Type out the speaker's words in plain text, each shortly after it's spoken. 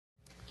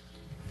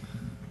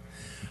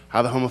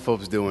How the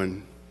homophobes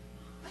doing?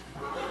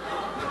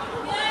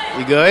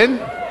 You good?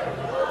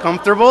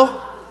 Comfortable?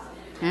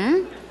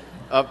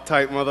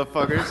 Uptight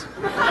motherfuckers.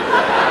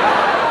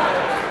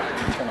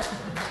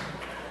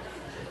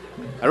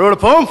 I wrote a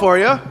poem for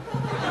you.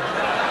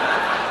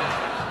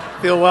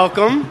 Feel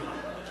welcome.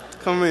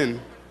 Come in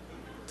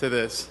to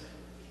this.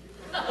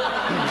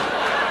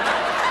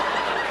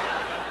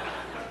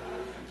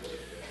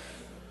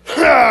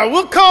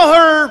 We'll call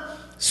her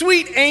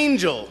Sweet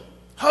Angel.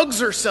 Hugs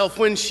herself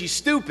when she's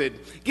stupid.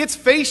 Gets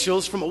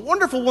facials from a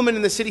wonderful woman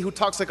in the city who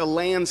talks like a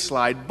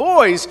landslide.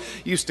 Boys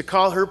used to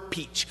call her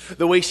Peach.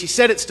 The way she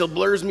said it still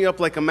blurs me up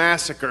like a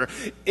massacre.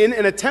 In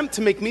an attempt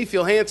to make me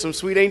feel handsome,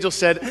 Sweet Angel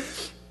said,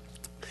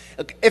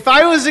 if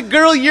I was a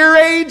girl your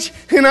age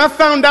and I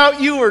found out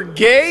you were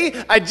gay,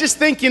 I'd just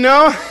think,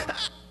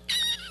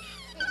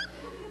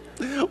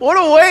 what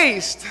a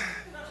waste.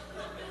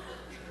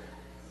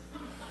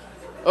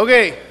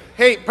 Okay,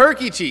 hey,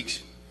 Perky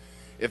Cheeks.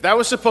 If that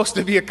was supposed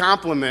to be a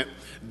compliment,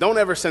 don't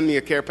ever send me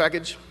a care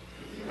package.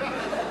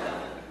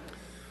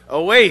 A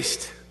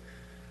waste.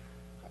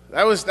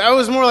 That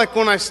was more like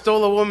when I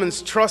stole a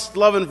woman's trust,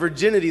 love, and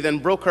virginity, then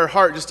broke her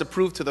heart just to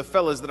prove to the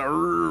fellas that I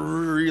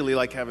really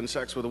like having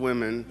sex with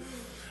women.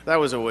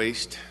 That was a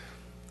waste.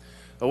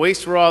 A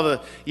waste for all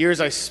the years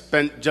I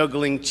spent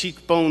juggling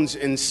cheekbones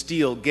and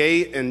steel,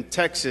 gay in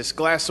Texas,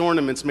 glass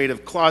ornaments made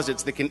of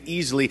closets that can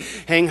easily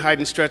hang, hide,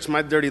 and stretch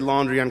my dirty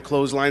laundry on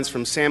clotheslines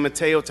from San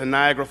Mateo to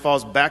Niagara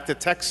Falls back to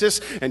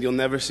Texas, and you'll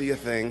never see a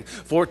thing.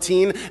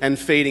 14 and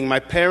fading. My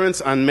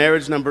parents on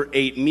marriage number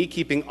 8, me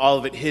keeping all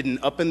of it hidden,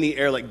 up in the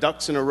air like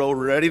ducks in a row,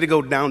 ready to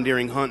go down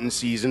during hunting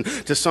season.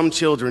 To some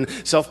children,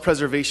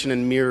 self-preservation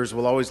in mirrors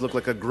will always look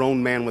like a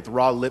grown man with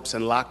raw lips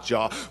and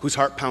lockjaw, whose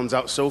heart pounds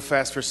out so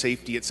fast for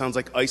safety it sounds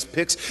like ice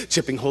picks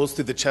chipping holes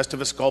through the chest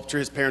of a sculpture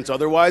his parents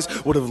otherwise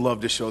would have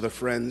loved to show their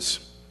friends.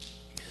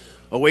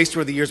 A waste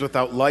were the years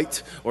without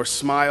light or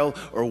smile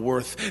or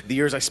worth. The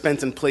years I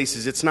spent in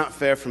places it's not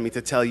fair for me to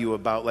tell you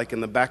about, like in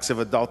the backs of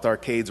adult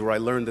arcades where I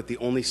learned that the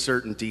only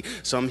certainty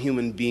some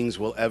human beings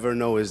will ever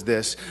know is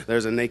this: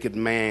 there's a naked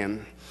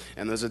man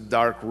and there's a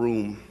dark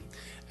room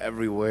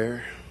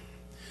everywhere.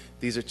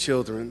 These are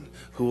children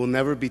who will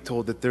never be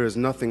told that there is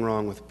nothing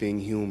wrong with being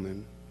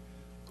human,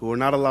 who are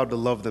not allowed to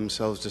love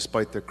themselves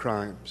despite their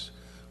crimes,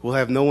 who will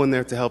have no one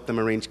there to help them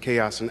arrange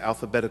chaos in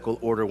alphabetical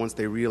order once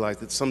they realize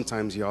that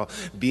sometimes, y'all,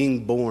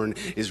 being born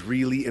is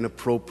really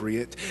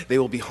inappropriate. They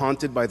will be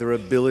haunted by their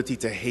ability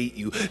to hate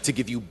you, to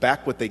give you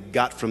back what they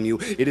got from you.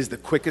 It is the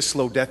quickest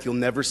slow death you'll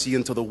never see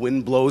until the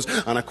wind blows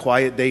on a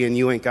quiet day and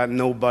you ain't got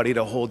nobody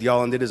to hold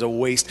y'all, and it is a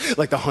waste,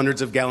 like the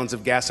hundreds of gallons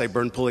of gas I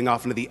burned pulling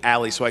off into the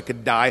alley so I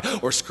could die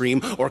or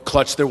scream or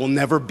clutch. There will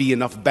never be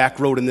enough back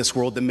road in this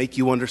world to make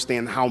you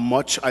understand how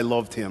much I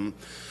loved him.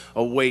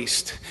 A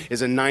waste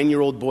is a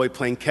 9-year-old boy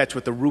playing catch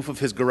with the roof of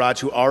his garage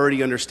who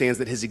already understands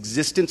that his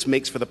existence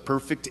makes for the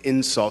perfect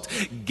insult.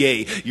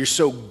 Gay. You're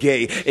so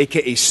gay,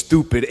 a.k.a.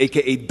 stupid,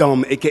 a.k.a.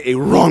 dumb, a.k.a.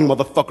 wrong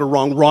motherfucker,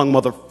 wrong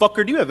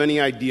motherfucker. Do you have any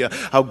idea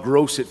how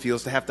gross it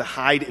feels to have to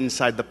hide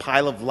inside the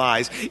pile of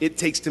lies it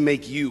takes to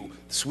make you,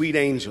 Sweet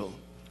Angel,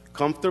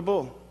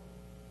 comfortable?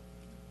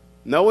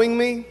 Knowing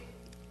me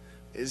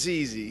is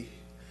easy.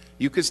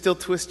 You could still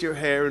twist your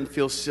hair and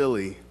feel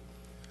silly.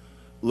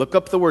 Look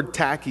up the word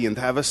tacky and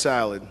have a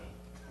salad.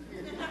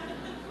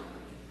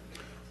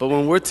 But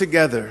when we're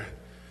together,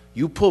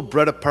 you pull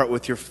bread apart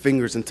with your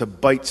fingers into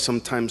bites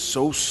sometimes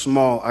so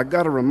small. I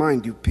gotta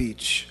remind you,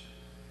 Peach,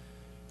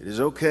 it is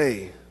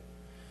okay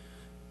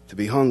to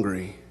be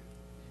hungry.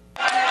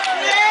 Do you have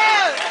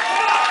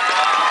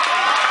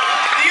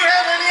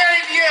any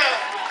idea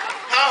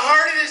how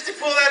hard it is to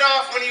pull that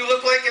off when you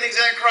look like an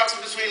exact cross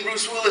between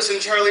Bruce Willis and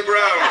Charlie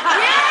Brown?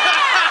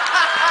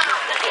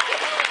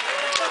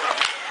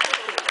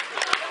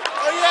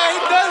 Yeah, he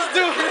does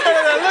do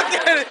that. Look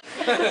at it.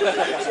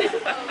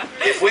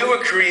 If we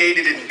were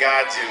created in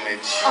God's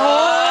image.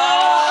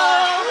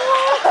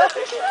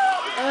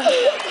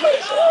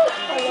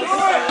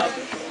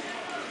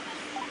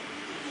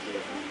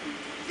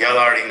 Y'all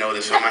already know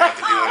this, so I might have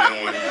to do a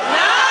new one.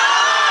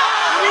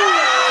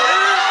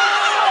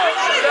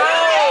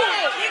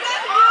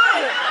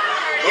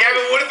 Yeah,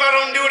 but what if I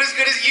don't do it as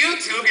good as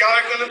YouTube? Y'all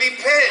are gonna be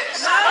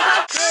pissed.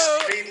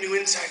 Brave new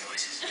inside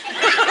voices.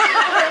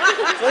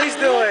 Please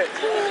do it.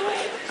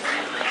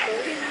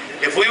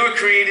 If we were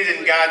created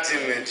in God's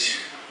image,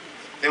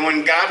 then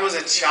when God was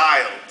a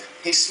child,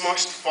 he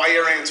smushed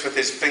fire ants with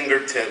his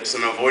fingertips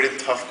and avoided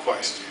tough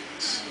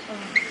questions.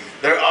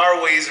 There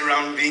are ways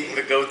around being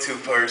the go-to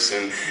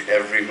person,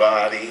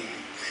 everybody.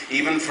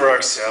 Even for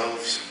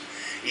ourselves,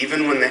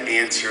 even when the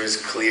answer is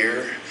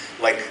clear,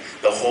 like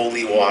the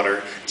holy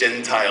water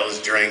Gentiles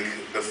drank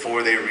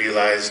before they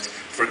realized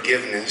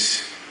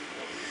forgiveness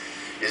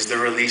is the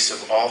release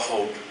of all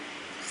hope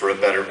for a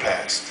better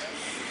past.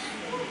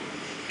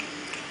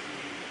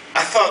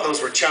 I thought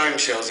those were chime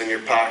shells in your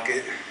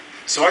pocket,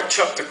 so I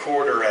chucked a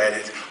quarter at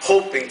it,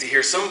 hoping to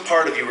hear some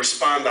part of you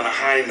respond on a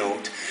high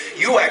note.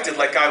 You acted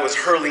like I was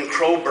hurling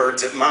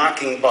crowbirds at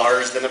mocking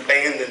bars, then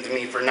abandoned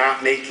me for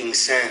not making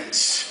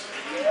sense.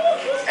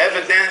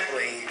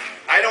 Evidently,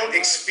 I don't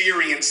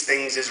experience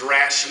things as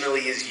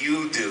rationally as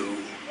you do.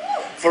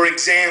 For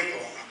example,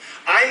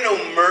 I know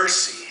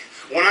mercy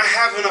when I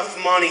have enough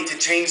money to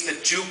change the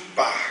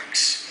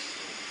jukebox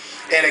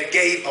at a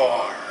gay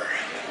bar.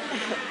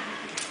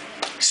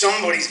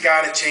 Somebody's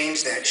got to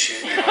change that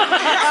shit.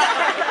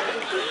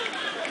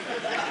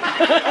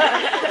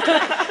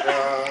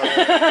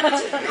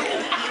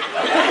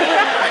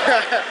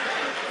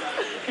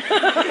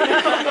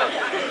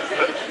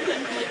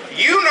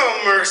 You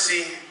know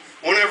mercy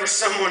whenever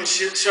someone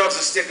shoves a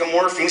stick of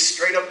morphine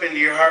straight up into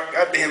your heart.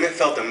 God damn, it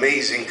felt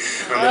amazing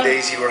on the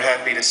days you were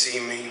happy to see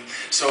me.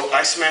 So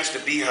I smashed a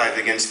beehive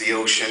against the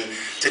ocean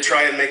to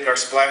try and make our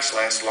splash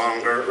last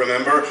longer.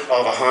 Remember?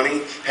 All the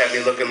honey had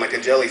me looking like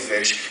a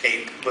jellyfish.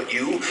 Ape, but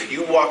you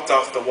walked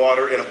off the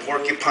water in a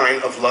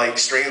porcupine of light,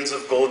 strands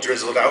of gold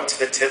drizzled out to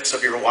the tips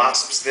of your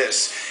wasps.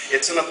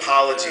 It's an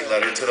apology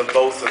letter to the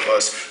both of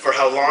us for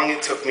how long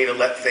it took me to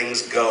let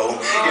things go.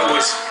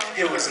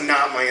 It was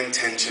not my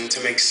intention to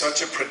make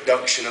such a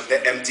production of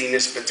the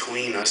emptiness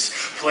between us,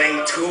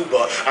 playing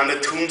tuba on the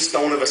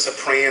tombstone of a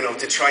soprano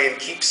to try and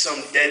keep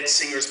some dead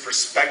singer's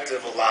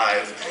perspective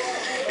alive.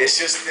 It's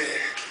just that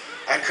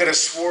I could have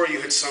swore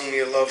you had sung me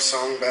a love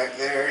song back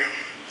there,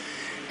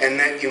 and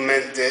that you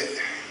meant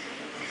it.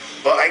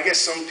 But I guess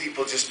some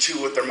people just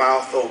chew with their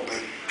mouth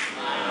open.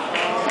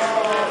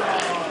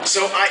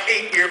 So I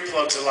ate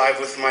earplugs alive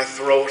with my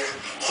throat,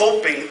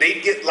 hoping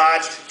they'd get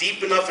lodged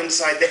deep enough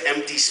inside the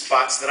empty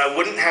spots that I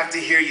wouldn't have to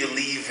hear you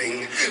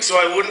leaving, so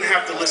I wouldn't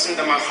have to listen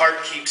to my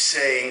heart keep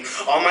saying,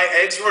 all my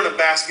eggs were in a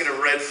basket of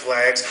red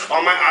flags,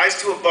 all my eyes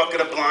to a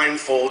bucket of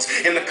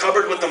blindfolds, in the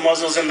cupboard with the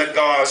muzzles and the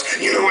gauze.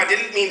 You know, I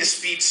didn't mean to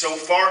speed so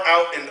far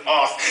out and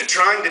off,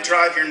 trying to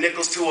drive your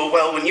nickels to a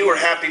well when you were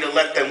happy to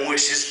let them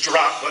wishes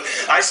drop, but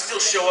I still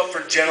show up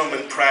for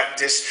gentleman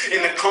practice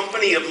in the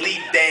company of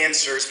lead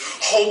dancers,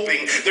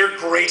 hoping their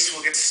grace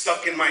will get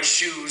stuck in my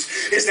shoes.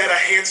 Is that a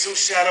handsome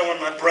shadow on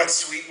my breath,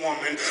 sweet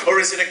woman? Or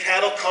is it a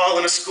cattle call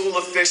and a school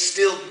of fish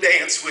still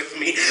dance with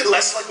me?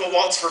 Less like a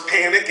waltz for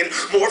panic and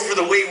more for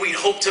the way we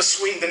hoped to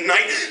swing the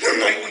night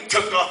we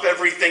took off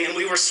everything and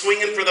we were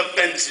swinging for the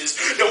fences.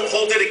 Don't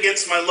hold it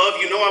against my love.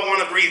 You know I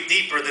want to breathe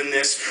deeper than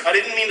this. I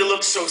didn't mean to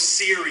look so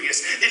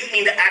serious. Didn't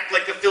mean to act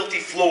like a filthy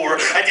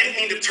floor. I didn't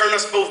mean to turn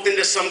us both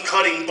into some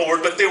cutting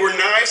board, but there were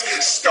knives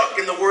stuck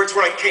in the words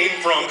where I came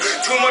from.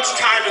 Too much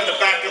time in the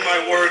back of my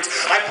words.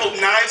 I pulled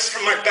knives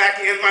from my back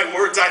and my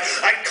words.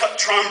 I cut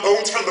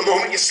trombones from the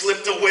moment you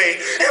slipped away.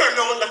 And I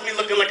know it left me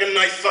looking like a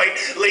knife fight.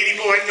 Lady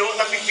boy, I know it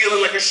left me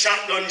feeling like a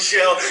shotgun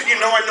shell. You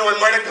know I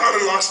might have gone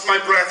and lost my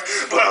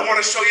breath, but I want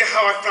to show you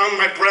how I found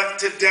my breath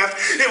to death.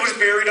 It was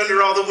buried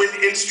under all the wind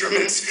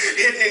instruments,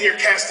 hidden in your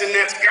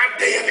castanets. God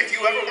damn, if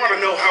you ever want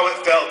to know how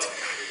it felt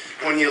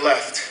when you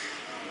left.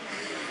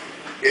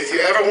 If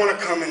you ever want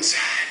to come inside,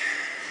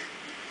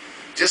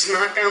 just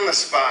knock on the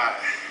spot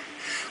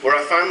where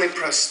I finally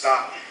press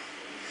stop,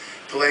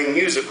 playing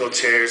musical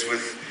chairs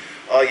with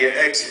all your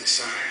exit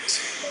signs.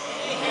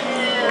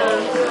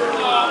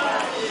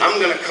 I'm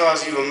going to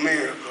cause you a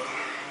miracle.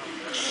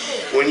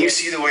 When you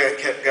see the way I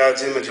kept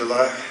God's image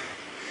alive,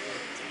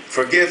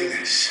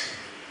 forgiveness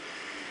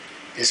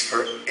is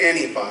for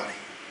anybody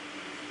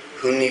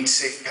who needs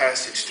safe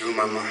passage through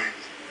my mind.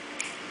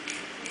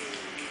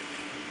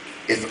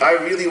 If I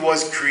really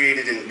was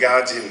created in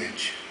God's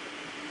image,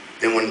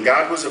 then when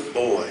God was a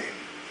boy,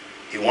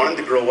 he wanted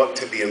to grow up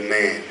to be a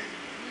man,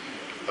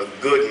 a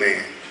good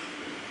man.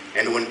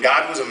 And when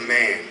God was a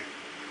man,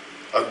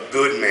 a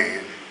good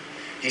man,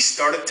 he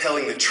started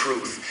telling the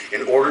truth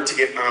in order to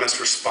get honest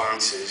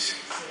responses.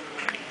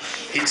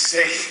 He'd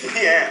say,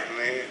 yeah,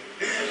 man,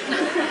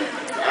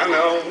 I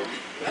know.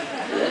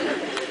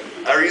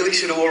 I really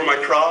should have worn my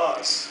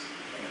cross.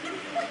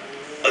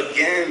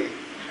 Again.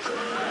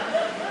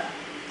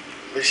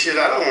 But shit,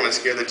 I don't want to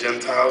scare the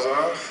Gentiles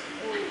off.